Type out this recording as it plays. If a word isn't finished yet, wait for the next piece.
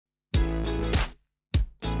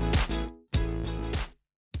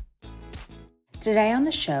Today on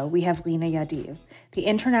the show, we have Leena Yadav, the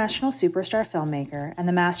international superstar filmmaker and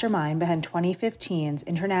the mastermind behind 2015's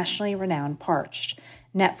internationally renowned Parched,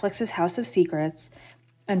 Netflix's House of Secrets,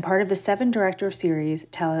 and part of the 7-director series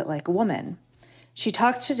Tell It Like a Woman. She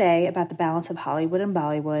talks today about the balance of Hollywood and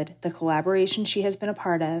Bollywood, the collaboration she has been a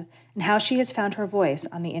part of, and how she has found her voice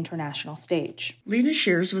on the international stage. Leena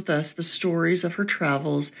shares with us the stories of her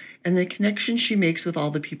travels and the connections she makes with all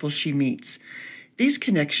the people she meets. These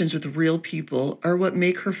connections with real people are what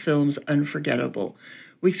make her films unforgettable.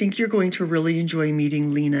 We think you're going to really enjoy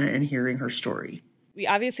meeting Leena and hearing her story. We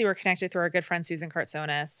obviously were connected through our good friend Susan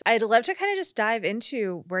Kartsonis. I'd love to kind of just dive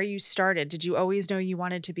into where you started. Did you always know you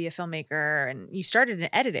wanted to be a filmmaker? And you started in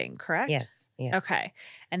editing, correct? Yes. Okay.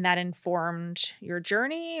 And that informed your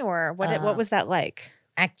journey, or what was that like?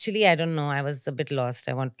 Actually, I don't know. I was a bit lost.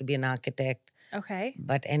 I wanted to be an architect. Okay.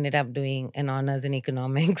 But ended up doing an honors in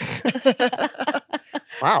economics.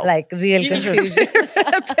 Wow. Like real confusion.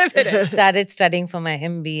 Pivoted. Started studying for my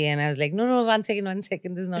MBA and I was like, no, one second.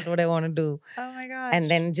 This is not what I want to do. Oh my gosh. And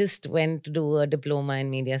then just went to do a diploma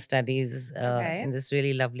in media studies in this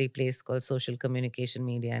really lovely place called Social Communication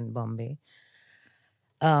Media in Bombay.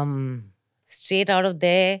 Straight out of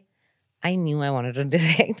there, I knew I wanted to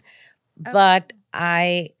direct. Okay. But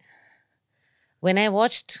when I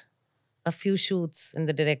watched a few shoots and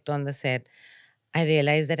the director on the set, I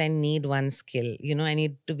realized that I need one skill. You know, I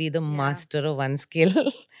need to be the master of one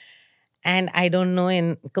skill. And I don't know,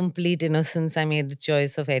 in complete innocence, I made the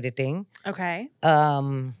choice of editing. Okay.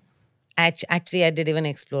 Actually, I did even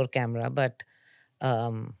explore camera, but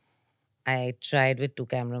I tried with 2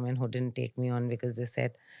 cameramen who didn't take me on because they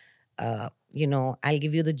said, I'll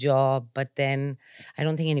give you the job, but then I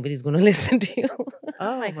don't think anybody's going to listen to you.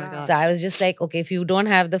 Oh my God. So I was just like, okay, if you don't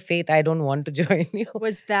have the faith, I don't want to join you.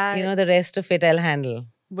 Was that, the rest of it I'll handle.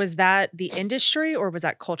 Was that the industry or was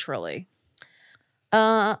that culturally?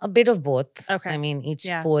 A bit of both. Okay. I mean, each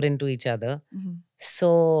pour into each other. Mm-hmm.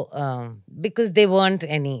 So, because there weren't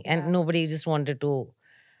any and nobody just wanted to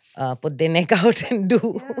put their neck out and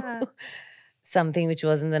do something which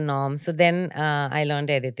wasn't the norm. So then I learned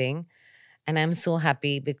editing. And I'm so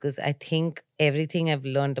happy because I think everything I've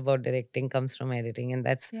learned about directing comes from editing. And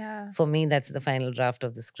that's, for me, that's the final draft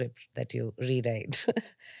of the script that you rewrite.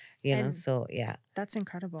 So yeah. That's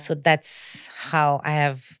incredible. So that's how I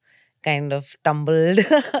have kind of stumbled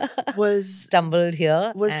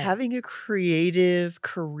here. Was having a creative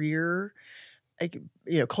career,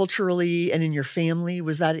 culturally and in your family,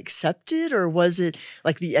 was that accepted, or was it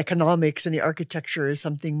like the economics and the architecture is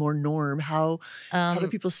something more norm? How do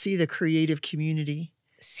people see the creative community?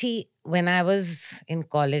 See, when I was in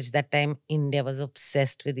college, that time India was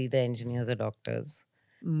obsessed with either engineers or doctors.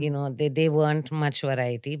 They weren't much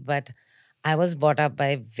variety, but I was brought up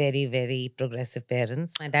by very, very progressive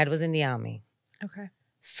parents. My dad was in the army. Okay.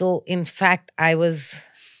 So in fact, I was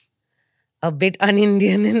a bit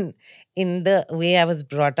un-Indian in the way I was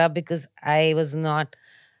brought up because I was not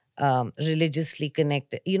religiously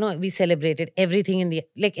connected. We celebrated everything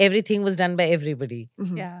everything was done by everybody.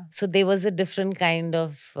 Mm-hmm. Yeah. So there was a different kind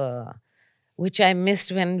of, which I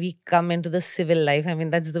missed when we come into the civil life. I mean,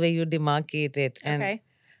 that's the way you demarcate it. And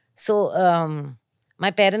so my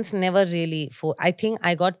parents never really, I think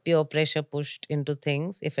I got peer pressure pushed into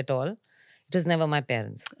things, if at all. It was never my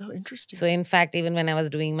parents. Oh, interesting. So in fact, even when I was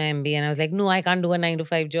doing my MBA and I was like, no, I can't do a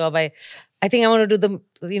 9-to-5 job. I think I want to do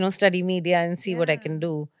the, study media and see what I can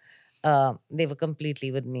do. They were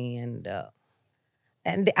completely with me. And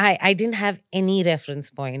I didn't have any reference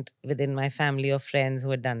point within my family or friends who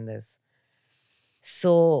had done this.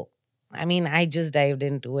 So, I mean, I just dived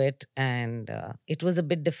into it. And it was a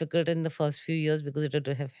bit difficult in the first few years because it would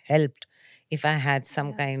have helped if I had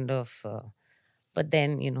some kind of... But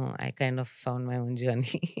then, I kind of found my own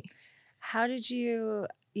journey. How did you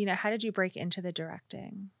break into the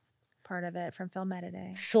directing part of it from film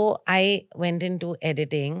editing? So I went into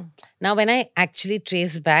editing. Now, when I actually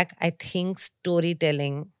trace back, I think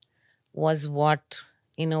storytelling was what,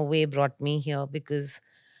 in a way, brought me here because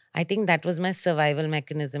I think that was my survival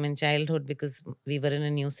mechanism in childhood because we were in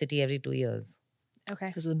a new city every 2 years. Okay.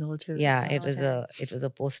 Because of the military. Yeah, it was a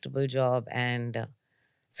postable job and...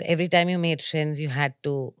 So every time you made friends, you had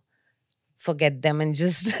to forget them and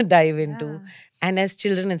just dive into. And as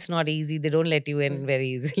children, it's not easy. They don't let you in very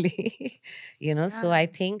easily, So I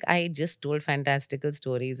think I just told fantastical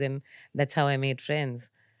stories and that's how I made friends.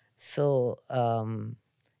 So,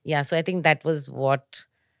 so I think that was what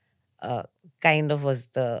kind of was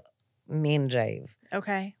the main drive.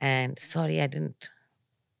 Okay. And sorry,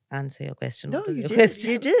 answer your question? No, What was you your did.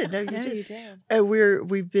 question? You did. No, you No, did. you did.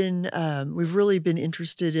 We've really been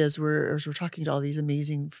interested as we're talking to all these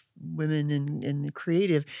amazing women in the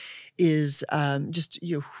creative, is just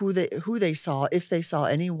who they saw, if they saw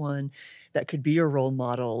anyone that could be a role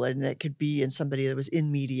model and that could be in somebody that was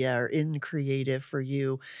in media or in creative for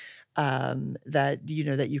you, that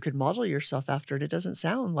that you could model yourself after. And it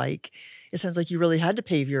sounds like you really had to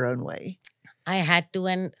pave your own way. I had to,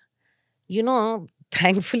 and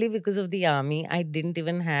thankfully, because of the army, I didn't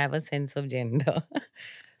even have a sense of gender.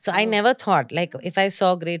 So I never thought, like, if I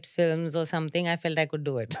saw great films or something, I felt I could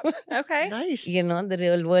do it. Okay. Nice. The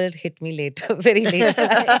real world hit me later, very late.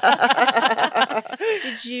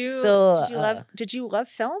 Did you So, did you love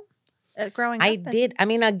film growing up? I did. I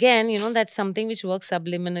mean, again, that's something which works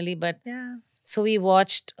subliminally. But Yeah. so we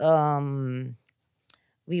watched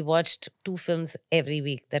 2 films every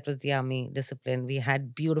week. That was the army discipline. We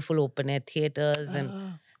had beautiful open air theaters,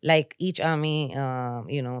 and like each army,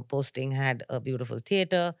 posting had a beautiful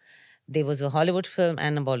theater. There was a Hollywood film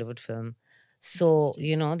and a Bollywood film. So,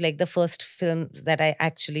 like the first films that I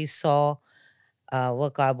actually saw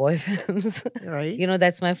were cowboy films. Right.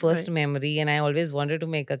 That's my first Right. memory. And I always wanted to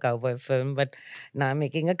make a cowboy film, but now I'm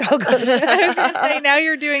making a cowgirl film. I was going to say, now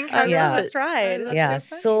you're doing Cowgirl. Yeah. That's right. That's Yeah.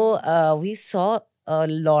 so funny. So we saw a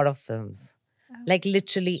lot of films. Like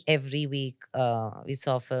literally every week we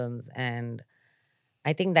saw films. And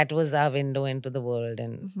I think that was our window into the world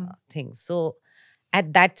and things. So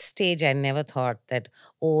at that stage, I never thought that,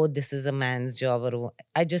 oh, this is a man's job. Or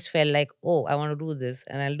I just felt like, oh, I want to do this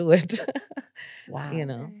and I'll do it. Wow.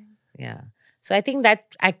 Yeah. So I think that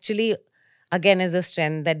actually, again, is a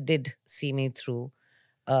strength that did see me through.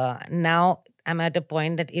 Now I'm at a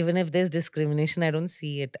point that even if there's discrimination, I don't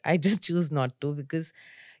see it. I just choose not to because,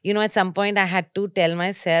 at some point I had to tell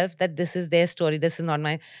myself that this is their story. This is not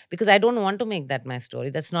because I don't want to make that my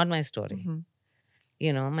story. That's not my story.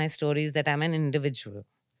 My story is that I'm an individual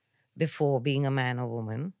before being a man or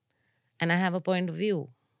woman, and I have a point of view.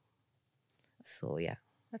 So, yeah.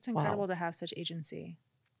 That's incredible to have such agency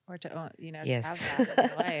or to own, Yes. to have that in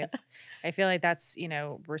your life. I feel like that's,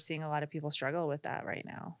 we're seeing a lot of people struggle with that right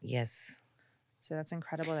now. Yes. So that's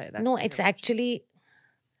incredible. No, it's actually,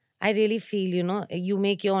 I really feel, you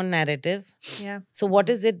make your own narrative. Yeah. So what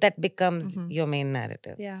is it that becomes your main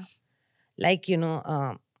narrative? Yeah. Like,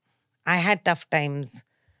 I had tough times,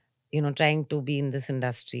 trying to be in this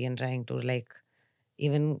industry and trying to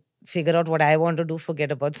even figure out what I want to do,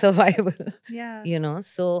 forget about survival. Yeah.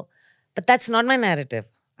 So, but that's not my narrative.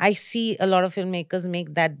 I see a lot of filmmakers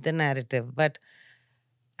make that the narrative, but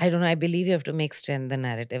I don't know. I believe you have to make strength the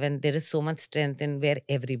narrative, and there is so much strength in where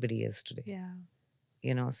everybody is today. Yeah.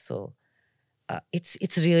 So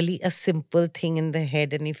it's really a simple thing in the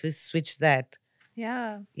head, and if you switch that,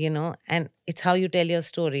 yeah, and it's how you tell your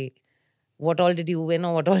story. What all did you win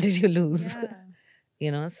or what all did you lose?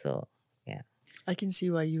 Yeah. So yeah. I can see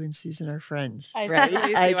why you and Susan are friends. I right?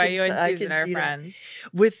 totally see why you and Susan are friends.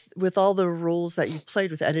 With all the roles that you've played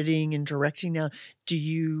with editing and directing now, do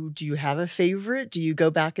you have a favorite? Do you go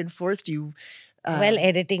back and forth? Do you well,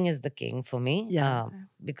 editing is the king for me. Yeah.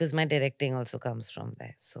 Because my directing also comes from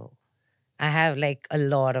there. So I have a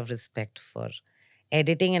lot of respect for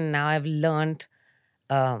editing, and now I've learned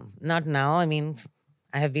not now, I mean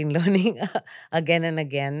I have been learning again and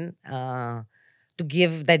again to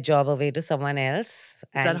give that job away to someone else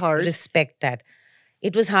and that hard? Respect that.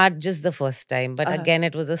 It was hard just the first time, but again,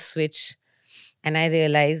 it was a switch. And I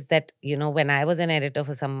realized that, when I was an editor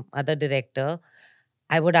for some other director,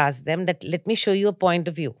 I would ask them that, let me show you a point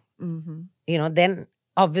of view. Then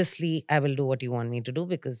obviously I will do what you want me to do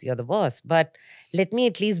because you're the boss. But let me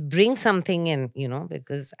at least bring something in,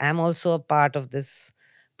 because I'm also a part of this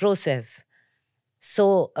process.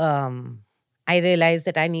 So I realized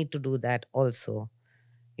that I need to do that also.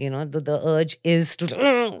 The urge is to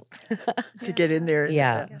to get in there.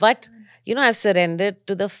 Yeah. But, I've surrendered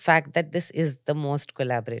to the fact that this is the most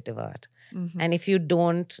collaborative art. And if you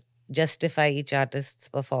don't justify each artist's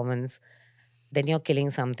performance, then you're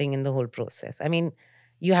killing something in the whole process. I mean,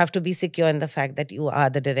 you have to be secure in the fact that you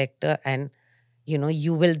are the director and,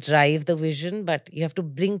 you will drive the vision, but you have to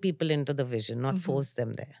bring people into the vision, not force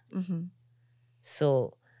them there.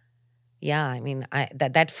 So, yeah, I mean,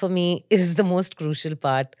 that for me is the most crucial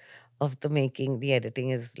part of the making. The editing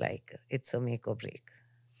is it's a make or break.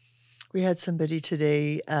 We had somebody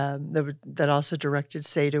today that also directed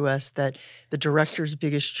say to us that the director's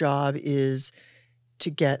biggest job is to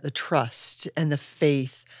get the trust and the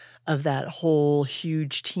faith of that whole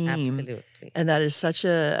huge team. Absolutely. And that is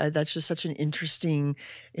that's just such an interesting,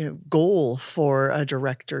 goal for a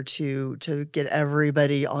director to get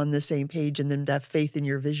everybody on the same page and then to have faith in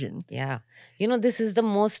your vision. Yeah. This is the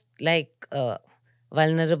most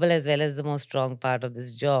vulnerable as well as the most strong part of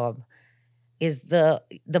this job is the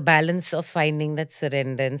balance of finding that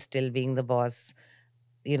surrender and still being the boss.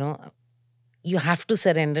 You have to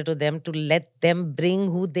surrender to them to let them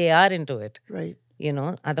bring who they are into it. Right.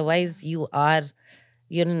 Otherwise you're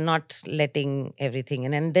not letting everything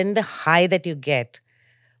in. And then the high that you get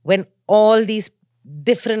when all these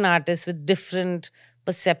different artists with different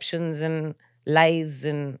perceptions and lives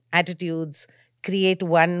and attitudes create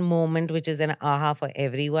one moment which is an aha for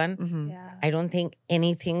everyone. Mm-hmm. Yeah. I don't think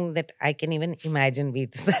anything that I can even imagine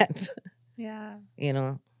beats that. Yeah.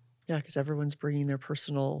 Yeah, because everyone's bringing their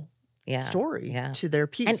personal story Yeah. to their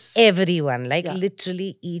piece. And everyone,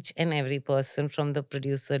 literally each and every person from the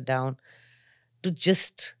producer down to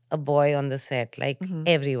just a boy on the set,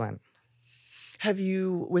 everyone. Have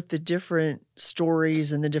you, with the different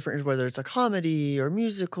stories and the different, whether it's a comedy or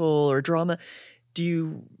musical or drama, do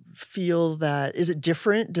you feel that, is it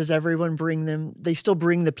different? Does everyone bring them, they still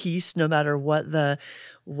bring the piece no matter what the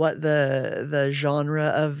genre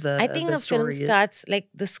of the I think the a story film is? starts,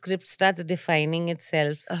 the script starts defining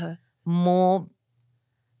itself more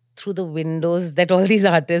through the windows that all these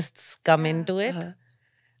artists come into it.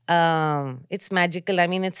 It's magical. I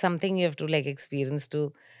mean, it's something you have to experience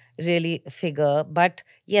to really figure. But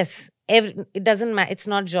yes, it doesn't matter. It's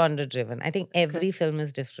not genre driven. I think every film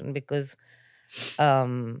is different because,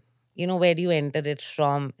 where do you enter it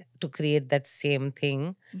from to create that same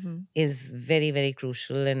thing is very, very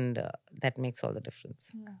crucial, and that makes all the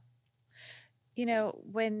difference.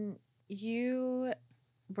 When you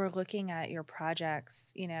were looking at your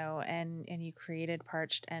projects, and you created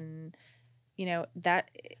Parched, and that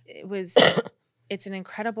it's an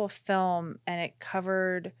incredible film, and it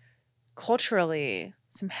covered culturally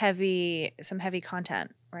some heavy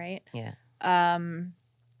content, right? Yeah. How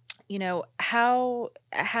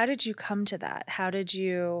did you come to that? How did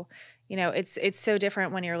you, it's so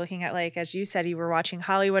different when you're looking at, as you said, you were watching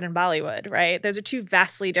Hollywood and Bollywood, right? Those are two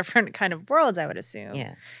vastly different kind of worlds, I would assume.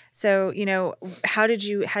 Yeah. So, how did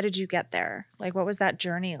you get there? What was that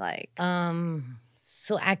journey like?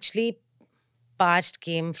 So actually, Parched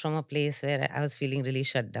came from a place where I was feeling really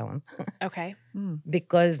shut down. Okay.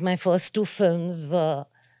 Because my first two films were,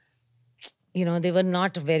 they were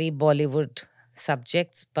not very Bollywood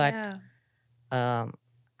subjects, but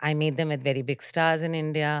I made them with very big stars in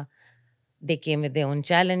India. They came with their own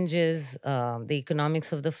challenges. The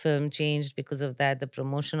economics of the film changed because of that. The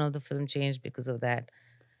promotion of the film changed because of that.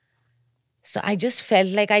 So I just felt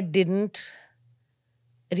like I didn't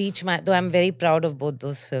reach though I'm very proud of both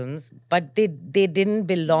those films, but they didn't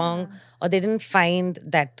belong or they didn't find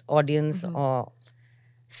that audience.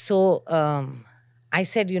 So I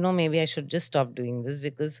said, maybe I should just stop doing this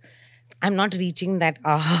because I'm not reaching that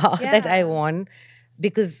aha that I want,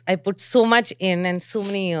 because I put so much in and so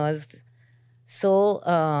many years. So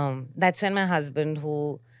that's when my husband,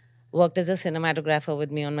 who worked as a cinematographer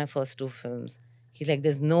with me on my first two films, he's like,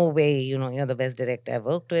 there's no way, you're the best director I've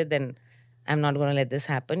worked with, and I'm not going to let this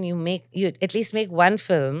happen. You at least make one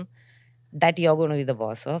film that you're going to be the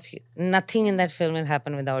boss of. Nothing in that film will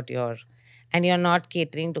happen without and you're not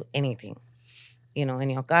catering to anything, in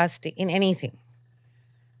your casting, in anything.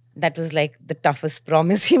 That was the toughest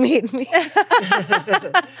promise he made me.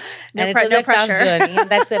 No pressure. Tough journey. And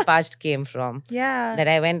that's where Parched came from. Yeah. That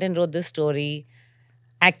I went and wrote the story,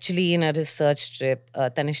 actually in a research trip.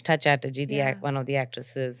 Tanishtha Chatterjee, one of the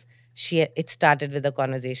actresses, it started with a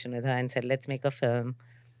conversation with her and said, let's make a film.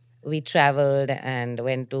 We traveled and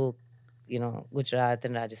went to, Gujarat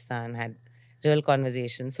and Rajasthan, had real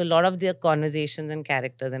conversations. So a lot of the conversations and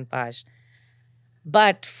characters in Parched.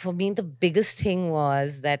 But for me, the biggest thing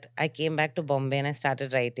was that I came back to Bombay and I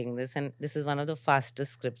started writing this. And this is one of the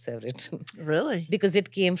fastest scripts I've written. Really? Because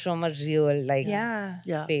it came from a real,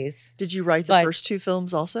 space. Did you write the first two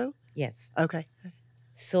films also? Yes. Okay.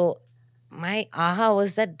 So my aha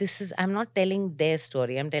was that I'm not telling their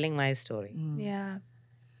story, I'm telling my story. Yeah.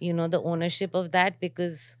 The ownership of that,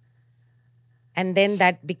 because, and then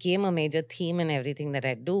that became a major theme in everything that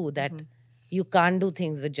I do, that you can't do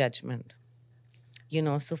things with judgment.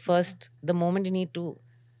 So first, the moment you need to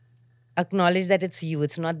acknowledge that it's you,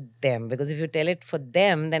 it's not them. Because if you tell it for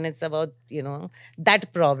them, then it's about,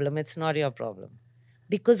 that problem. It's not your problem.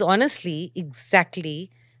 Because honestly, exactly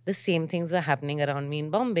the same things were happening around me in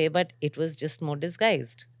Bombay, but it was just more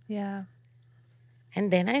disguised. Yeah.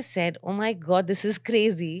 And then I said, oh my God, this is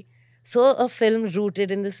crazy. So a film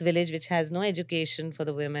rooted in this village which has no education for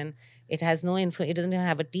the women, it has no info, it doesn't even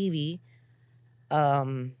have a TV.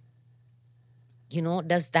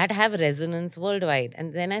 Does that have resonance worldwide?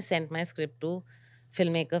 And then I sent my script to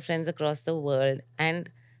filmmaker friends across the world, and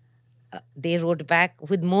they wrote back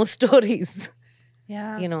with more stories.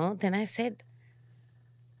 Yeah. Then I said,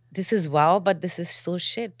 this is wow, but this is so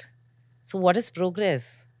shit. So what is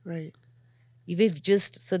progress? Right.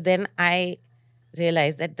 So then I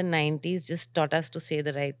realized that the 90s just taught us to say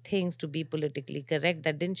the right things, to be politically correct.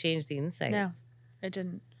 That didn't change the insides. No, it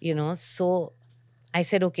didn't. So I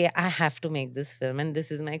said, okay, I have to make this film, and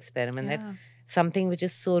this is my experiment. Yeah. That something which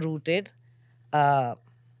is so rooted. And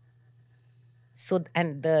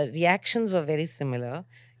the reactions were very similar.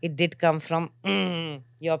 It did come from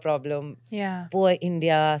your problem. Yeah. Poor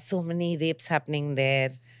India, so many rapes happening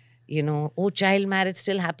there. Child marriage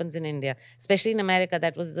still happens in India, especially in America.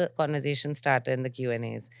 That was the conversation starter in the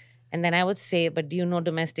Q&As. And then I would say, but do you know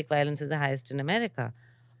domestic violence is the highest in America?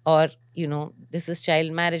 Or, this is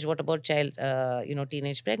child marriage. What about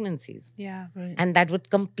teenage pregnancies? Yeah. Right. And that would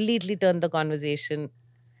completely turn the conversation.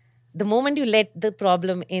 The moment you let the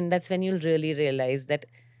problem in, that's when you'll really realize that.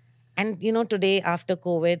 And, today after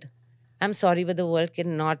COVID, I'm sorry, but the world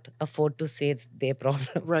cannot afford to say it's their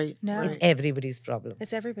problem. Right. No. It's everybody's problem.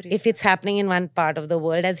 It's everybody's. If it's happening in one part of the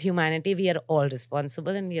world, as humanity, we are all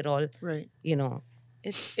responsible, and we are all, Right.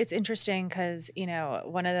 It's interesting because,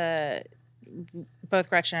 both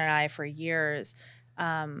Gretchen and I for years,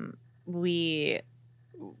 we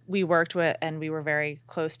worked with, and we were very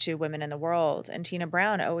close to women in the world. And Tina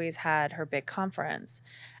Brown always had her big conference.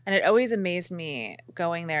 And it always amazed me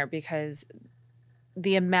going there because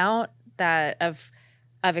the amount of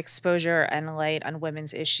exposure and light on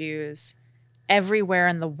women's issues everywhere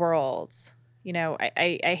in the world,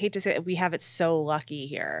 I hate to say it, we have it so lucky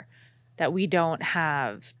here that we don't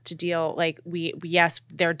have to deal, yes,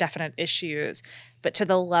 there are definite issues, but to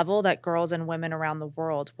the level that girls and women around the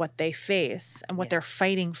world, what they face and what they're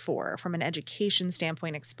fighting for from an education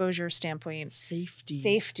standpoint, exposure standpoint,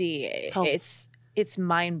 safety, Help. it's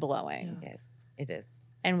mind-blowing. Yeah. Yes, it is.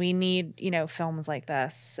 And we need, films like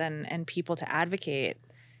this and people to advocate,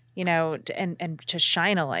 and to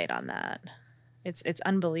shine a light on that. It's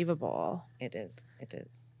unbelievable. It is.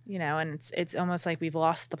 And it's almost like we've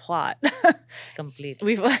lost the plot.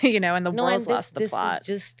 Completely. And the world's lost the plot. Is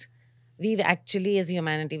just, we've actually, as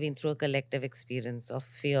humanity, been through a collective experience of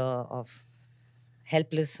fear, of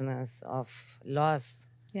helplessness, of loss.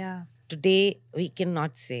 Yeah. Today, we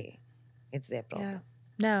cannot say it's their problem. Yeah.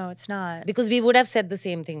 No, it's not. Because we would have said the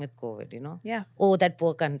same thing with COVID, Yeah. Oh, that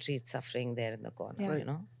poor country is suffering there in the corner,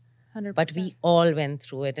 Yeah. 100%. But we all went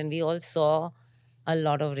through it, and we all saw a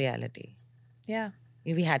lot of reality. Yeah.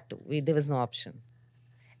 We had to. There was no option.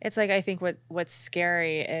 It's like, I think what's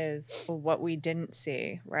scary is what we didn't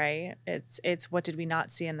see, right? It's what did we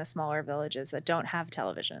not see in the smaller villages that don't have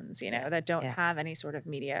televisions, that don't have any sort of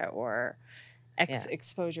media or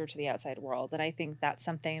exposure to the outside world. And I think that's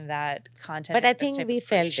something that content. But I think we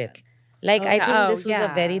felt it. I think this was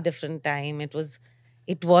a very different time.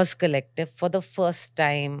 It was collective for the first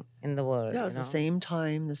time in the world. Yeah, it was the same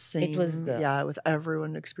time, the same. It was, with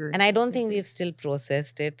everyone experiencing. And I don't think we've still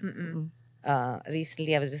processed it. Mm-mm.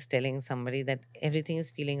 Recently, I was just telling somebody that everything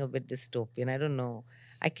is feeling a bit dystopian. I don't know.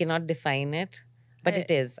 I cannot define it, but it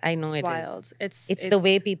is. I know It's it wild. is. It's the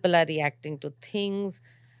way people are reacting to things,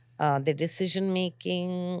 their decision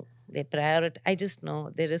making, their priority. I just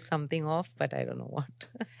know there is something off, but I don't know what.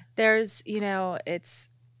 There's, it's.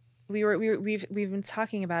 We've been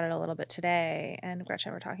talking about it a little bit today, and Gretchen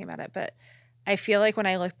and I were talking about it, but I feel like when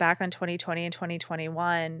I look back on 2020 and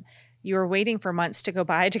 2021, you were waiting for months to go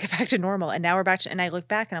by to get back to normal, and now we're back to, and I look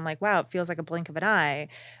back and I'm like, wow, it feels like a blink of an eye.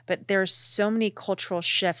 But there's so many cultural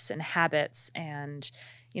shifts and habits, and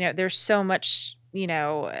there's so much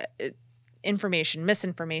information,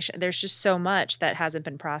 misinformation. There's just so much that hasn't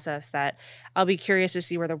been processed that I'll be curious to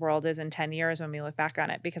see where the world is in 10 years when we look back on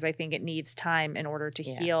it, because I think it needs time in order to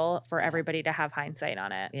heal, for everybody to have hindsight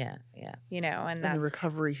on it. Yeah. And the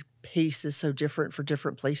recovery pace is so different for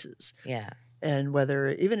different places. Yeah. And whether,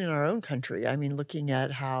 even in our own country, I mean, looking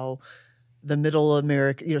at how the middle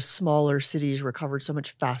America, smaller cities recovered so much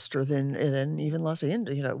faster than even Los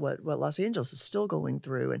Angeles, what Los Angeles is still going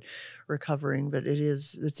through and recovering. But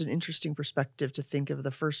it's an interesting perspective to think of the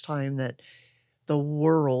first time that the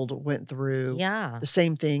world went through Yeah. the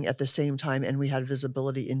same thing at the same time, and we had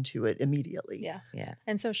visibility into it immediately. Yeah.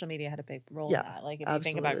 And social media had a big role Yeah, in that. Like if you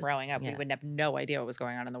think about absolutely. growing up, we Yeah. would have no idea what was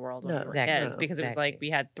going on in the world when No, we were Exactly. kids because it was like we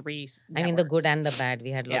had 3 I mean, the good networks. and the bad.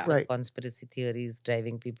 We had lots Yeah. of Right. conspiracy theories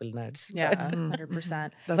driving people nuts. Yeah, But,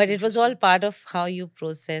 100%. That's but it was all interesting. part of how you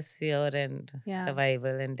process fear and Yeah.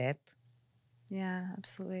 survival and death. Yeah,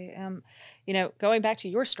 absolutely. Going back to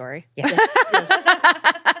your story. Yes.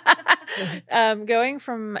 Going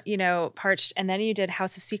from, Parched, and then you did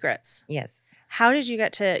House of Secrets. Yes. How did you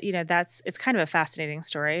get to, it's kind of a fascinating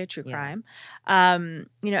story, true Yeah. crime.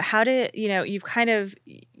 How did, you've kind of,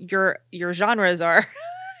 your genres are,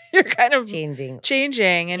 you're kind of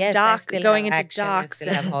Changing. and Yes, doc, I still going have into action, docs. I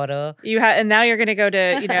still have horror. And now you're going to go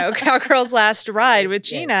to, Cowgirl's Last Ride with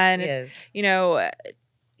Yes, Geena. And yes.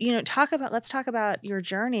 it's, let's talk about your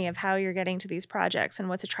journey of how you're getting to these projects and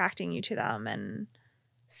what's attracting you to them. And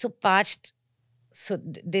So Parched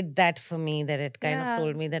did that for me, that it kind Yeah. of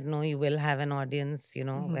told me that no, you will have an audience,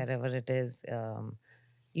 wherever it is.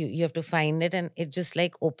 You have to find it, and it just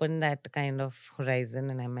like opened that kind of horizon,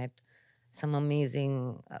 and I met some amazing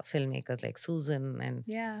filmmakers like Susan and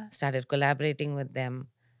yeah. started collaborating with them.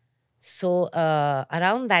 So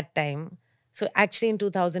around that time, so actually in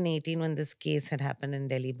 2018, when this case had happened in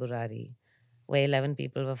Delhi, Burari, where 11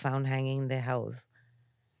 people were found hanging in their house,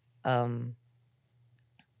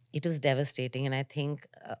 it was devastating. And I think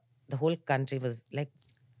the whole country was like,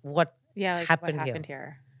 what Yeah, like happened, what happened here?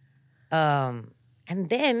 And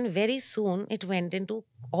then very soon it went into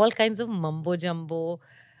all kinds of mumbo jumbo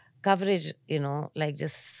coverage, like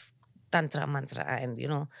just tantra mantra, and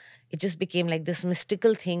it just became like this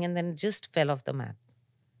mystical thing, and then it just fell off the map.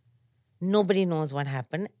 Nobody knows what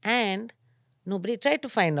happened, and nobody tried to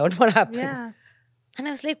find out what happened. Yeah. And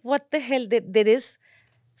I was like, what the hell? There is.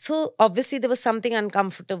 So obviously there was something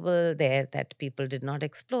uncomfortable there that people did not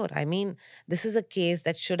explore. I mean, this is a case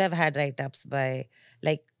that should have had write-ups by,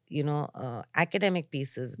 like, academic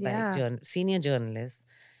pieces by Yeah. senior journalists.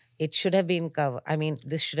 It should have been covered. I mean,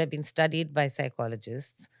 this should have been studied by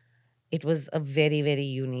psychologists. It was a very, very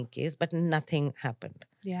unique case, but nothing happened.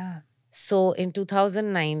 Yeah. So in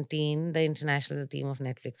 2019, the international team of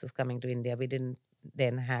Netflix was coming to India. We didn't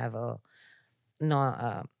then have a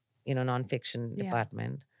nonfiction Yeah.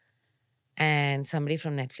 department. And somebody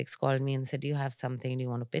from Netflix called me and said, do you have something? Do you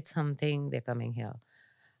want to pitch something? They're coming here.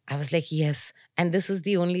 I was like, yes. And this was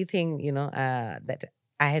the only thing, that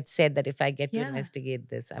I had said that if I get to Yeah. investigate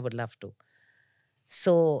this, I would love to.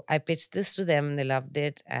 So I pitched this to them. They loved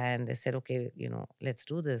it. And they said, okay, let's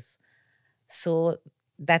do this. So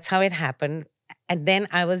that's how it happened. And then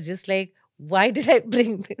I was just like, why did I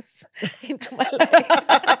bring this into my life?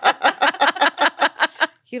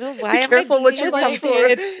 Why am Careful what I you dealing wish with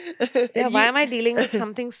for. something? Why am I dealing with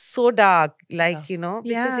something so dark? Like, because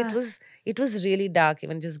Yeah. it was really dark,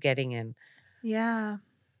 even just getting in. Yeah.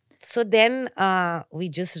 So then we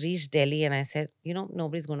just reached Delhi, and I said,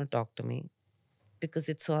 nobody's going to talk to me because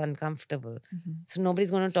it's so uncomfortable. Mhm. So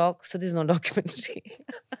nobody's going to talk, so there's no documentary.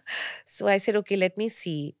 So I said, okay, let me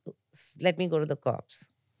see. Let me go to the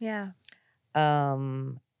cops. Yeah.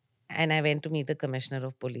 And I went to meet the commissioner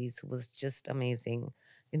of police, who was just amazing.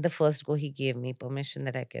 In the first go, he gave me permission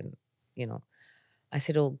that I can, I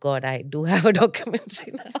said, oh God, I do have a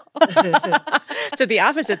documentary now. So the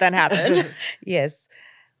opposite then happened. Yes.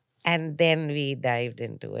 And then we dived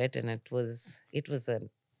into it, and it was a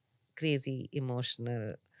crazy,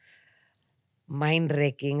 emotional,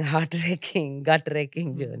 mind-wrecking, heart-wrecking,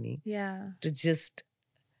 gut-wrecking journey. Yeah. To just,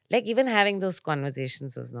 like, even having those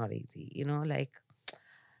conversations was not easy, like,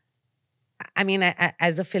 I mean, I,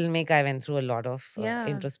 as a filmmaker, I went through a lot of Yeah.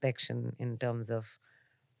 introspection in terms of,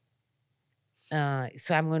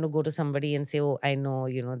 so I'm going to go to somebody and say, oh, I know,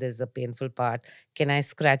 there's a painful part. Can I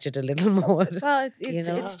scratch it a little more? Well, it's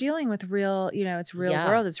know? it's dealing with real, it's real Yeah.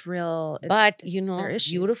 world. It's real. But, their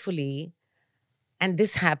issues. beautifully, and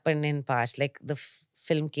this happened in Parched, like the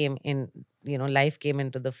film came in, life came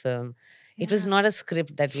into the film. It was Yeah. not a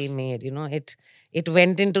script that we made, it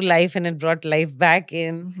went into life and it brought life back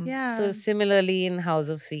in. Yeah. So similarly in House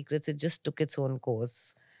of Secrets, it just took its own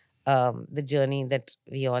course, the journey that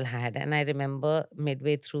we all had. And I remember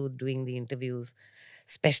midway through doing the interviews,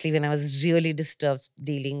 especially when I was really disturbed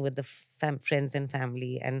dealing with the friends and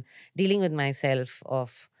family and dealing with myself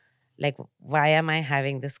of, like, why am I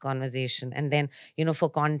having this conversation? And then, for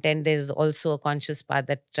content, there's also a conscious part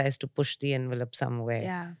that tries to push the envelope somewhere.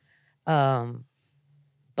 Yeah.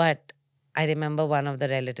 But I remember one of the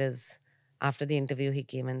relatives, after the interview, he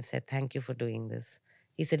came and said, thank you for doing this.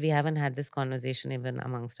 He said, we haven't had this conversation even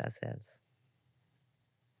amongst ourselves.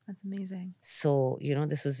 That's amazing. So,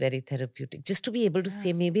 this was very therapeutic. Just to be able to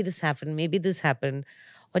say, maybe this happened,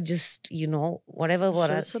 or just, whatever were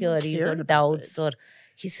Show our someone theories or cared about doubts. it. Or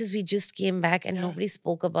he says, we just came back and nobody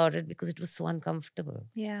spoke about it because it was so uncomfortable.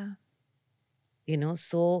 Yeah.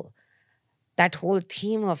 So that whole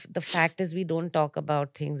theme of the fact is we don't talk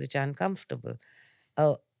about things which are uncomfortable.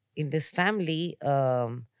 In this family,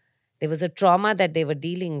 there was a trauma that they were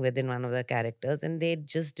dealing with in one of the characters, and they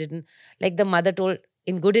just didn't, like the mother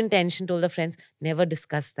in good intention told the friends, never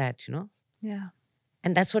discuss that, Yeah.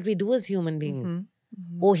 And that's what we do as human beings.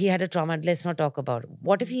 Oh, he had a trauma, let's not talk about it.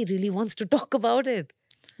 What if he really wants to talk about it?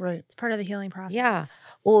 Right. It's part of the healing process. Yeah.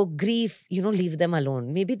 Oh, grief, leave them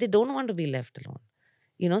alone. Maybe they don't want to be left alone.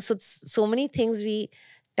 So many things we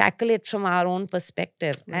tackle it from our own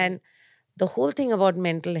perspective. Right. And the whole thing about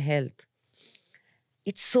mental health,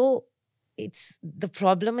 the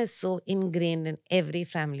problem is so ingrained in every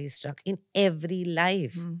family structure, in every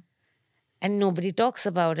life. And nobody talks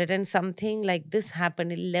about it. And something like this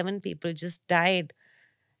happened. 11 people just died,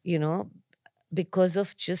 because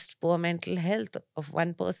of just poor mental health of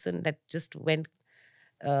one person that just went,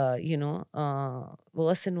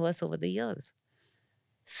 worse and worse over the years.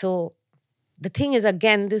 So the thing is,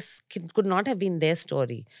 again, this could not have been their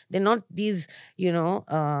story. They're not these,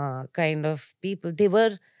 kind of people. They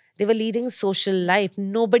were leading social life.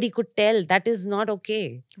 Nobody could tell. That is not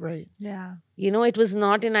okay. Right. Yeah. It was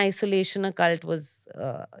not in isolation a cult was,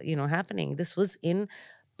 happening. This was in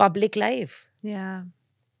public life. Yeah.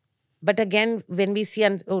 But again, when we see,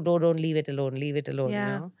 don't leave it alone,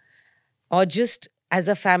 Yeah. Or just as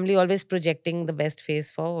a family, always projecting the best face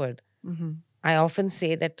forward. Mm-hmm. I often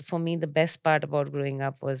say that for me, the best part about growing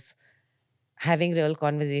up was having real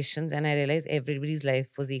conversations, and I realized everybody's life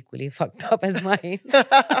was equally fucked up as mine.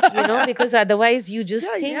 Because otherwise you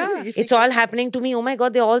just think, it's all happening to me. Oh my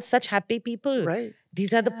God, they're all such happy people. Right.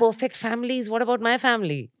 These are the perfect families. What about my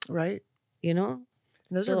family? Right.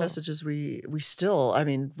 And those are messages we still,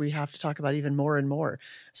 we have to talk about even more and more,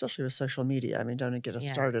 especially with social media. Don't get us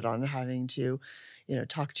started on having to,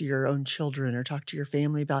 talk to your own children or talk to your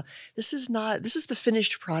family about, this is the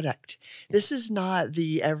finished product. Yeah. This is not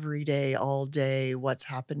the everyday, all day, what's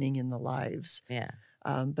happening in the lives. Yeah.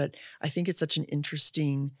 But I think it's such an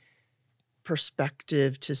interesting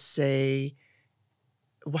perspective to say,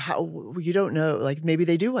 how you don't know, like maybe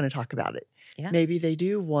they do want to talk about it. Yeah. Maybe they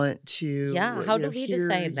do want to. Yeah. How do we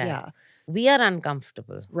decide that? Yeah. We are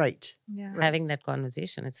uncomfortable. Right. Yeah. Having that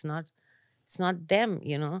conversation. It's not them,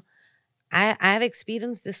 I have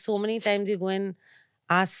experienced this so many times. You go and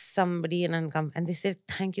ask somebody and they say,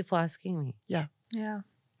 thank you for asking me. Yeah. Yeah.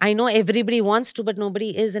 I know everybody wants to, but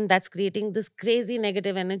nobody is. And that's creating this crazy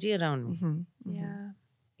negative energy around me. Mm-hmm.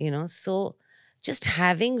 Yeah. So just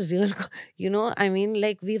having real,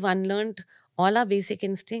 like we've unlearned all our basic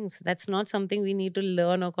instincts. That's not something we need to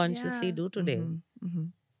learn or consciously do today.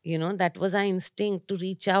 Mm-hmm. That was our instinct to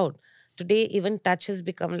reach out. Today, even touch has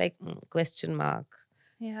become like question mark.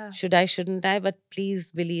 Yeah. Should I, shouldn't I? But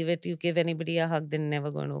please believe it. You give anybody a hug, they're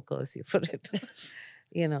never going to curse you for it.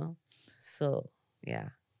 So, yeah.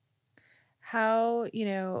 How,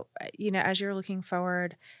 as you're looking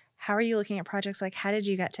forward, how are you looking at projects like, how did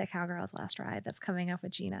you get to Cowgirl's Last Ride that's coming up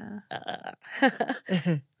with Geena?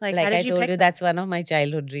 Like how did I told you, that's one of my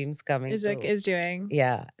childhood dreams coming. Is doing.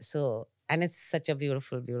 Yeah. So, and it's such a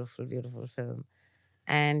beautiful, beautiful, beautiful film.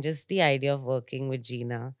 And just the idea of working with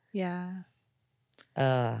Geena. Yeah.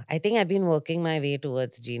 I think I've been working my way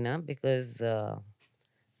towards Geena because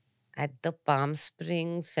at the Palm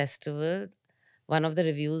Springs Festival, one of the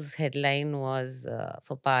reviews headline was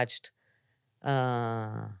for Parched,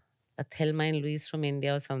 a Thelma and Louise from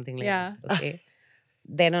India or something like that. Okay.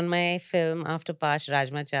 Then on my film after Parched,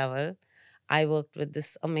 Rajma Chawal, I worked with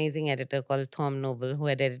this amazing editor called Tom Noble who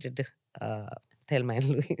had edited Thelma and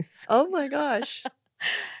Louise. Oh my gosh.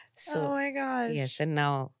 Oh my gosh. Yes, and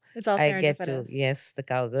now it's all I get to, the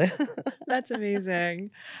Cowgirl. That's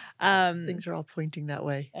amazing. Things are all pointing that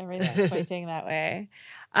way. Everything's pointing that way.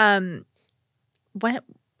 When,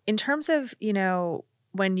 in terms of,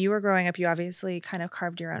 when you were growing up, you obviously kind of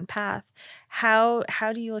carved your own path. How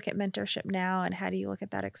do you look at mentorship now, and how do you look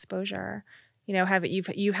at that exposure?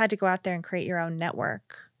 You've had to go out there and create your own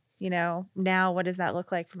network. Now what does that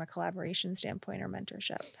look like from a collaboration standpoint or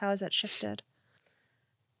mentorship? How has that shifted?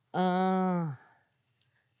 I've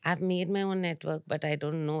made my own network, but I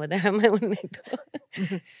don't know whether I have my own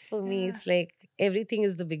network. For me, it's like everything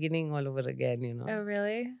is the beginning all over again, Oh,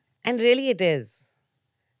 really? And really it is.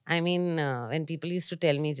 When people used to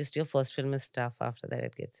tell me just your first film is tough, after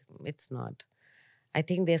that it's not. I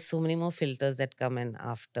think there's so many more filters that come in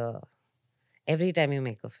after every time you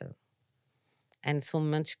make a film. and so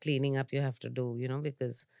much cleaning up you have to do,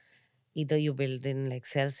 because either you build in like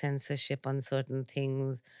self-censorship on certain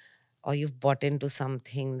things, or you've bought into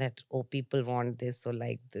something that, oh, people want this or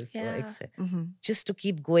like this, or Yeah. just to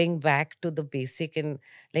keep going back to the basic and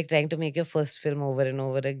like trying to make your first film over and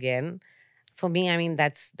over again. For me, I mean,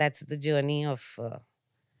 that's the journey of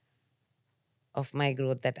my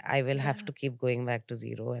growth, that I will have to keep going back to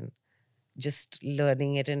zero and just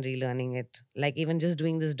learning it and relearning it. Like even just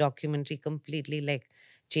doing this documentary completely like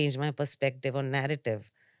changed my perspective on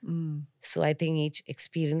narrative. So I think each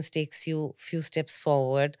experience takes you few steps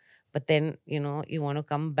forward, but then, you want to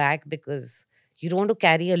come back because you don't want to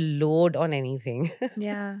carry a load on anything,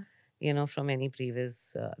 Yeah. from any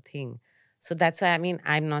previous thing. So that's why, I mean,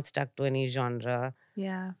 I'm not stuck to any genre.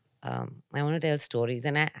 Yeah. I want to tell stories,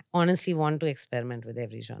 and I honestly want to experiment with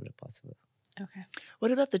every genre possible. Okay.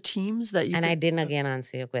 What about the teams that you? And I didn't again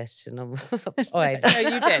answer your question. Oh, I did. No,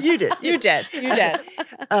 you did. You did. You did. You did.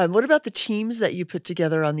 What about the teams that you put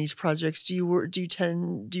together on these projects? Do you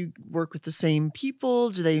work with the same people?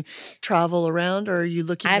 Do they travel around, or are you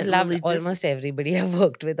looking I've at loved really different? almost everybody I've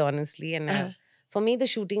worked with, honestly. And for me, the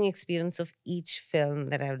shooting experience of each film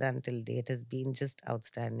that I've done till date has been just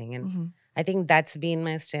outstanding. And I think that's been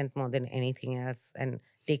my strength more than anything else, and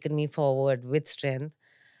taken me forward with strength.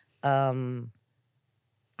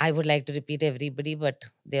 I would like to repeat everybody, but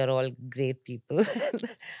they are all great people.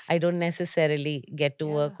 I don't necessarily get to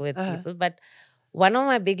work with people. But one of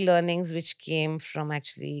my big learnings, which came from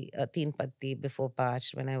actually Teen Patti before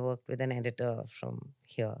Parched, when I worked with an editor from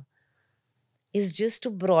here, is just to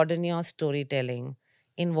broaden your storytelling,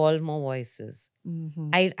 involve more voices.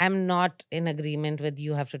 I'm not in agreement with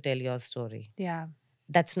you have to tell your story. Yeah.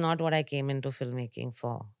 That's not what I came into filmmaking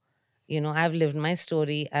for. I've lived my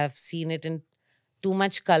story. I've seen it in too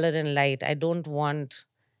much color and light. I don't want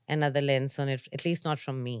another lens on it, at least not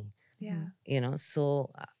from me. Yeah.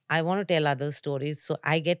 So I want to tell other stories. So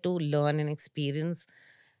I get to learn and experience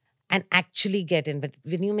and actually get in. But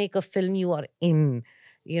when you make a film, you are in,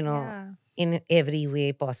 in every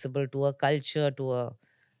way possible, to a culture, to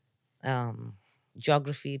a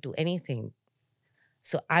geography, to anything.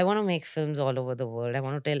 So I want to make films all over the world. I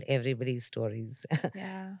want to tell everybody's stories.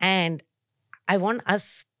 Yeah. And I want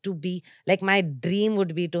us to be, like, my dream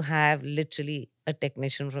would be to have literally a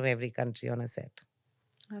technician from every country on a set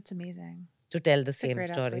That's amazing. to tell the That's a same great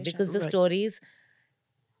story. aspiration. Because the Right. stories,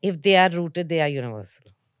 if they are rooted, they are universal.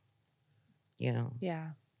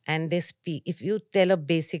 Yeah. And they speak. If you tell a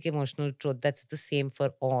basic emotional truth, that's the same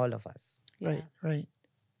for all of us. Yeah. Right.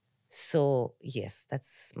 So, yes,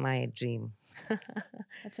 that's my dream.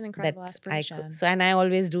 That's an incredible that aspiration. and I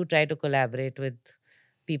always do try to collaborate with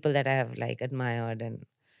people that I have like admired,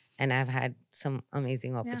 and I've had some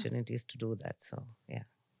amazing opportunities to do that. So yeah.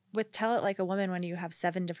 With Tell It Like a Woman, when you have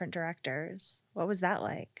 7 different directors, what was that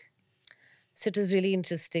like? So it was really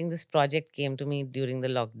interesting. This project came to me during the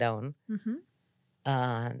lockdown.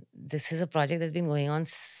 This is a project that's been going on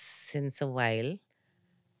since a while,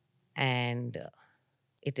 and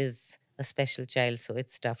it is a special child, so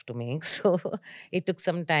it's tough to make. So it took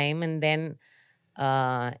some time, and then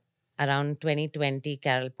around 2020,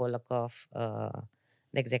 Carol Polakov,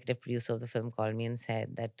 the executive producer of the film, called me and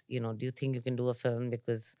said that, do you think you can do a film,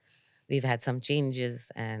 because we've had some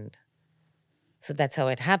changes. And so that's how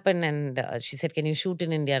it happened. And she said, can you shoot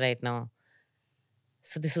in India right now?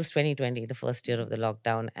 So this was 2020, the first year of the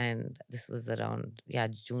lockdown. And this was around,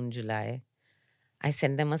 June, July. I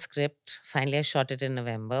sent them a script. Finally, I shot it in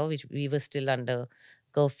November, which we were still under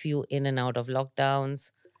curfew, in and out of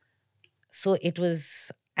lockdowns. So it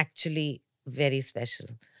was actually very special,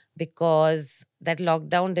 because that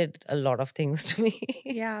lockdown did a lot of things to me.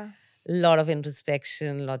 Yeah. A lot of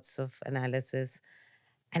introspection, lots of analysis.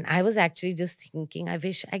 And I was actually just thinking, I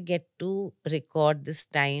wish I get to record this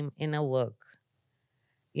time in a work,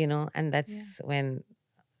 and that's when,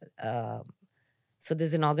 so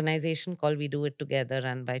there's an organization called We Do It Together,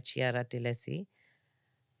 run by Chiara Tilesi.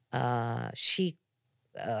 She,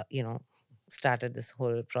 started this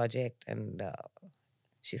whole project, and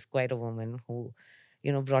she's quite a woman who,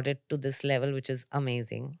 brought it to this level, which is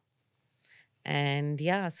amazing. And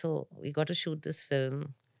so we got to shoot this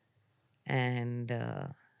film, and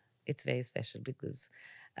it's very special because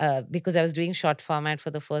I was doing short format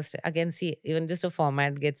for the first. Again, see, even just a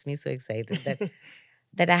format gets me so excited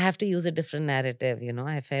that I have to use a different narrative.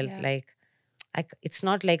 I felt like it's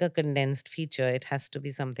not like a condensed feature; it has to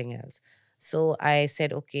be something else. So I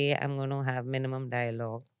said, okay, I'm going to have minimum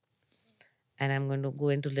dialogue, and I'm going to go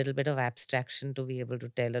into a little bit of abstraction to be able to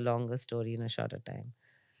tell a longer story in a shorter time.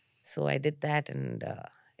 So I did that, and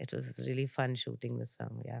it was really fun shooting this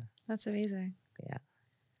film. Yeah. That's amazing. Yeah.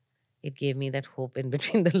 it gave me that hope in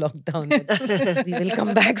between the lockdown that we will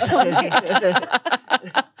come back someday.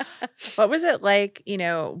 What was it like?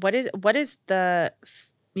 What is the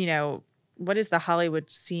Hollywood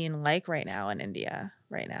scene like right now in India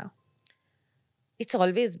right now? It's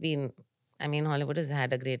always been, I mean, Hollywood has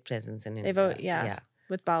had a great presence in India. Yeah.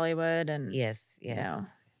 With Bollywood and Yes.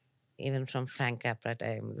 Even from Frank Capra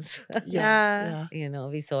times. Yeah.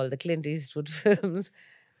 We saw all the Clint Eastwood films.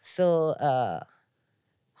 So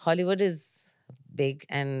Hollywood is big,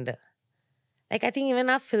 and like I think even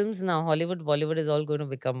our films now, Hollywood, Bollywood is all going to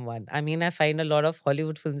become one. I mean, I find a lot of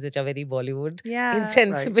Hollywood films which are very Bollywood in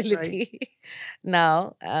sensibility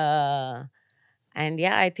now. And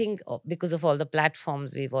yeah, I think because of all the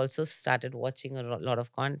platforms, we've also started watching a lot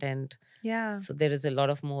of content. Yeah. So there is a lot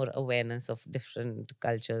of more awareness of different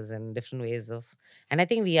cultures and different ways of, and I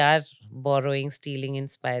think we are borrowing, stealing,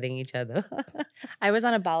 inspiring each other. I was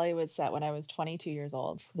on a Bollywood set when I was 22 years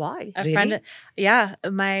old. Why? A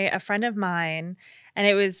friend of mine, and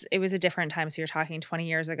it was a different time. So you're talking 20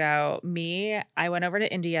 years ago. I went over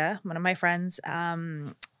to India. One of my friends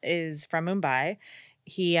is from Mumbai.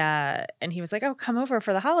 He was like, "Oh, come over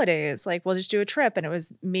for the holidays. Like, we'll just do a trip." And it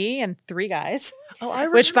was me and 3 guys. Oh, I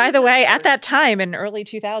remember. Which, by the way, at that time in early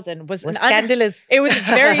 2000 was scandalous. It was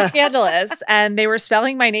very scandalous, and they were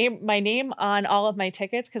spelling my name on all of my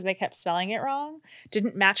tickets because they kept spelling it wrong.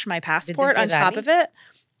 Didn't match my passport on top of it.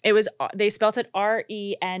 It was they spelt it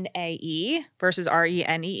Renae versus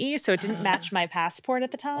Renee, so it didn't match my passport at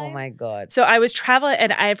the time. Oh my God. So I was traveling,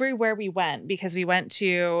 and everywhere we went, because we went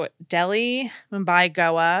to Delhi, Mumbai,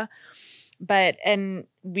 Goa, and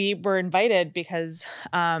we were invited because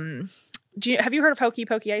have you heard of Hokey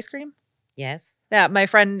Pokey ice cream? Yes. Yeah, my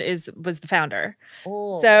friend was the founder.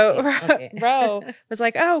 Oh, so okay. Ro was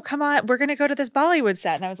like, "Oh, come on, we're gonna go to this Bollywood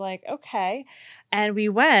set," and I was like, "Okay," and we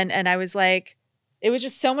went, and I was like. It was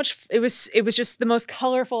just so much. It was just the most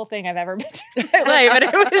colorful thing I've ever been to in my life, and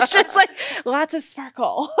it was just like lots of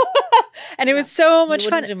sparkle, and it was so much fun.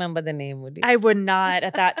 You wouldn't remember the name, would you? I would not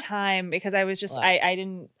at that time because I was just Wow. I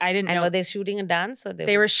didn't And know. were they shooting a dance or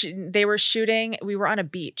They were shooting. We were on a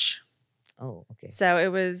beach. Oh, okay. So it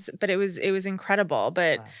was incredible.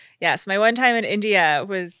 But Wow. yes, my one time in India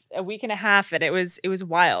was a week and a half, and it was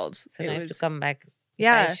wild. So now I have to come back.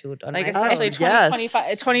 Yeah, I shoot on like my especially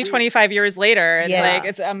phone. 25 years later, it's Yeah. like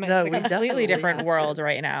it's a we completely definitely different have world to.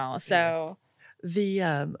 right now. So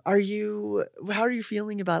How are you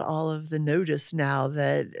feeling about all of the notice now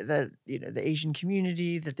that the Asian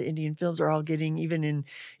community, that the Indian films are all getting, even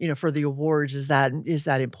in for the awards? Is that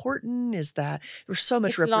important? Is that there's so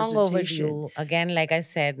much It's long representation? overdue. Again, like I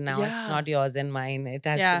said, now Yeah. it's not yours and mine. It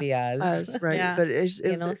has Yeah. to be ours. Right? Yeah.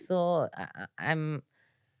 But So I'm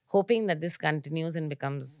hoping that this continues and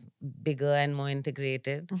becomes bigger and more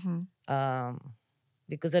integrated. Mhm.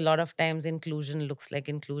 Because a lot of times inclusion looks like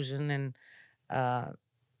inclusion, and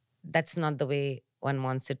that's not the way one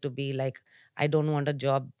wants it to be. Like, I don't want a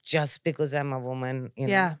job just because I'm a woman.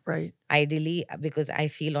 yeah, Right. Ideally, because I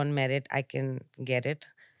feel on merit, I can get it.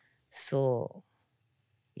 So,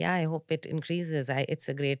 yeah, I hope it increases. It's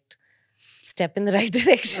a great step in the right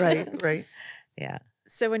direction. Right. Yeah.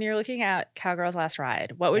 So when you're looking at Cowgirl's Last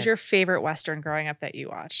Ride, what was Yes. your favorite Western growing up that you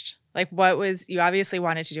watched? Like, you obviously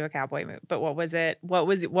wanted to do a cowboy movie, but what was it? What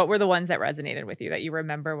were the ones that resonated with you that you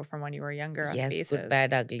remember from when you were younger? On Yes, Faces? Good,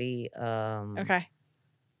 Bad, Ugly. Okay.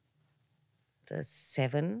 The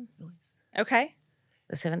Seven. Okay.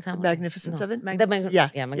 The Seven Samurai. Magnificent No. Seven?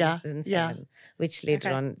 Yeah. Magnificent yeah. Seven, which later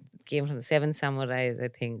Okay. on came from Seven Samurais, I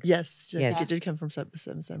think. Yes. I Yes. think it did come from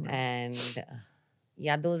Seven Samurai. And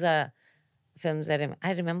yeah, those are films that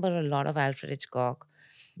I remember a lot of Alfred Hitchcock,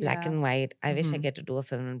 black Yeah. and white. I wish I get to do a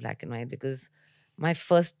film in black and white because my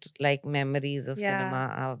first memories of Yeah.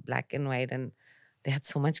 cinema are black and white, and they had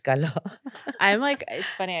so much color. I'm like,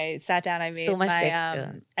 it's funny. I sat down. I made So much my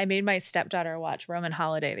texture. I made my stepdaughter watch Roman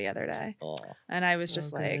Holiday the other day, Oh, and I was So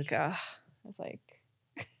just good. like, I was like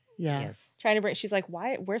Yeah. yes. trying to bring. She's like,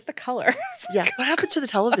 why? Where's the color? Yeah. What happened to the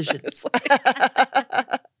television? It's like,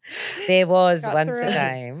 There was Got once through a it.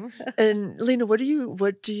 time. And Leena, what do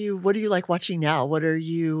you like watching now? What are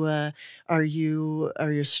you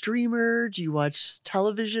a streamer? Do you watch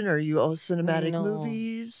television? Are you cinematic No.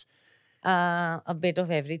 movies? A bit of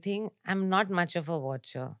everything. I'm not much of a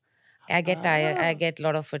watcher. I get tired. I get a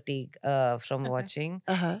lot of fatigue from watching.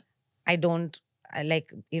 Uh-huh. I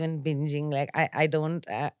like even binging. Like I don't.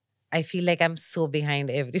 I feel like I'm so behind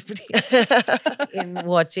everybody in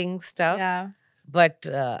watching stuff. yeah. But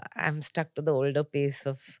I'm stuck to the older pace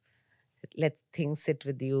of let things sit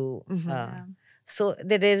with you. Mhm. Yeah. So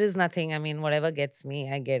there is nothing. I mean, whatever gets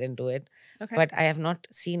me, I get into it. Okay. But I have not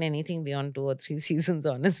seen anything beyond 2 or 3 seasons,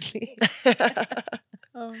 honestly.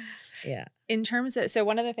 Oh. Yeah. In terms of, so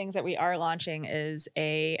one of the things that we are launching is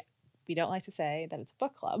we don't like to say that it's a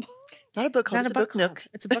book club. Not a book club, it's a book nook.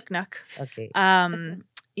 It's a book nook. Okay.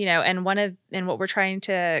 You know, and what we're trying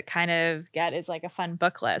to kind of get is like a fun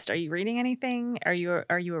book list. Are you reading anything? Are you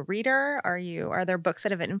a reader? Are there books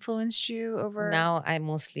that have influenced you over? Now I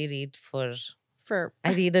mostly read for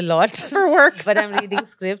I read a lot for work, but I'm reading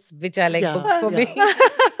scripts, which are like books for me.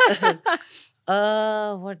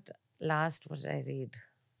 What did I read?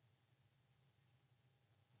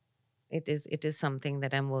 It is something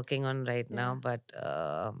that I'm working on right now, but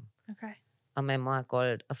okay. a memoir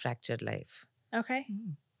called A Fractured Life. Okay.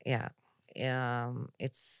 Yeah.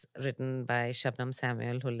 It's written by Shabnam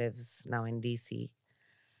Samuel, who lives now in DC.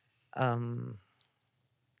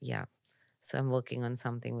 Yeah. So I'm working on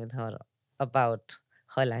something with her about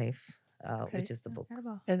her life, which is the book.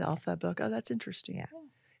 Incredible. And off that book. Oh, that's interesting. Yeah.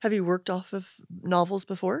 Have you worked off of novels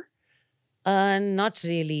before? Not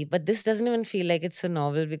really, but this doesn't even feel like it's a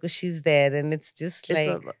novel because she's there, and it's just it's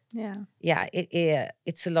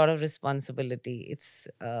a lot of responsibility. It's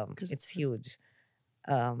huge.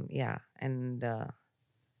 And a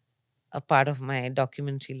part of my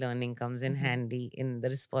documentary learning comes in handy in the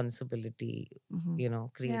responsibility.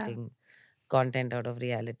 Creating content out of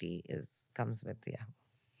reality comes with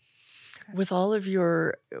With all of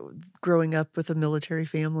your growing up with a military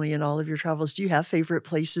family and all of your travels, do you have favorite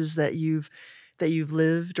places that you've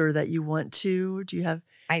lived or that you want to? Do you have?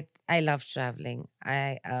 I love traveling.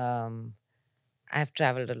 I've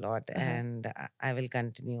traveled a lot, and I will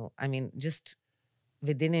continue. I mean, just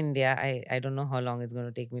within India, I don't know how long it's going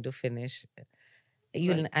to take me to finish.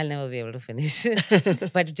 I'll never be able to finish.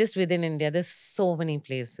 But just within India, there's so many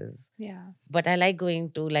places. Yeah. But I like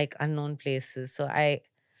going to like unknown places. So I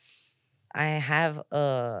have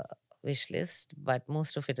a wish list, but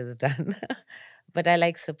most of it is done. But I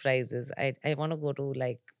like surprises. I want to go to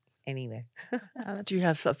like anywhere. Do you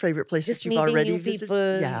have a favorite place Just that you've already meeting new visited?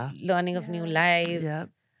 people, Yeah. learning of new lives. Yeah.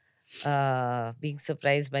 Being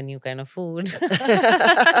surprised by new kind of food.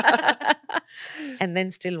 And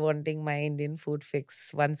then still wanting my Indian food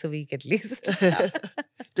fix once a week at least.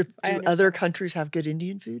 Do other countries have good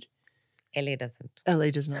Indian food? LA doesn't.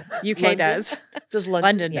 LA does not. UK London? does. Does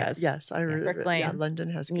London? does. Yes, I read. Brooklyn.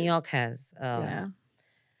 London has. New Good. York has. LA,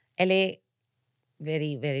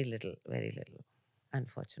 very, very little,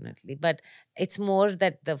 unfortunately. But it's more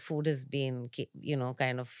that the food has been,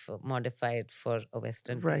 kind of modified for a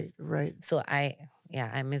Western taste. Right. So I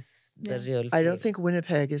miss the real food. I don't think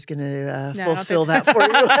Winnipeg is going to No, fulfill that for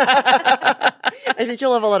you. I think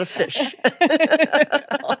you'll have a lot of fish.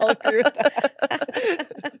 I'll agree with that.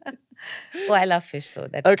 Oh, I love fish, so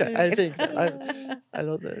that's okay. I think I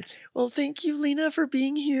love that. Well, thank you, Leena, for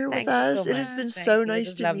being here with us. So it has been Thank so you.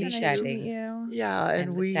 nice to lovely meet chatting. you. Yeah,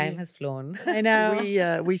 and the time has flown. I know.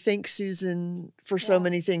 we thank Susan for so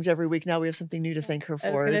many things every week. Now we have something new to thank her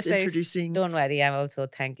for. Is introducing. Don't worry, I'm also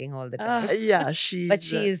thanking all the time. Yeah,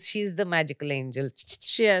 she's the magical angel.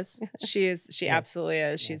 She is. She absolutely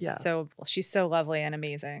is. She's so lovely and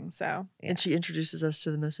amazing. So and she introduces us to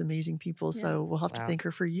the most amazing people. So we'll have to thank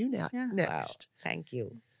her for you now. Yeah. Next. Wow. Thank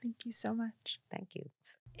you. Thank you so much. Thank you.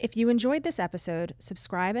 If you enjoyed this episode,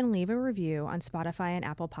 subscribe and leave a review on Spotify and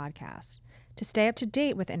Apple Podcasts. To stay up to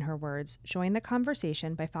date with In Her Words, join the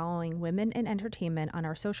conversation by following Women in Entertainment on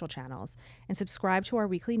our social channels and subscribe to our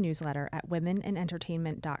weekly newsletter at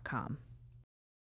womeninentertainment.com.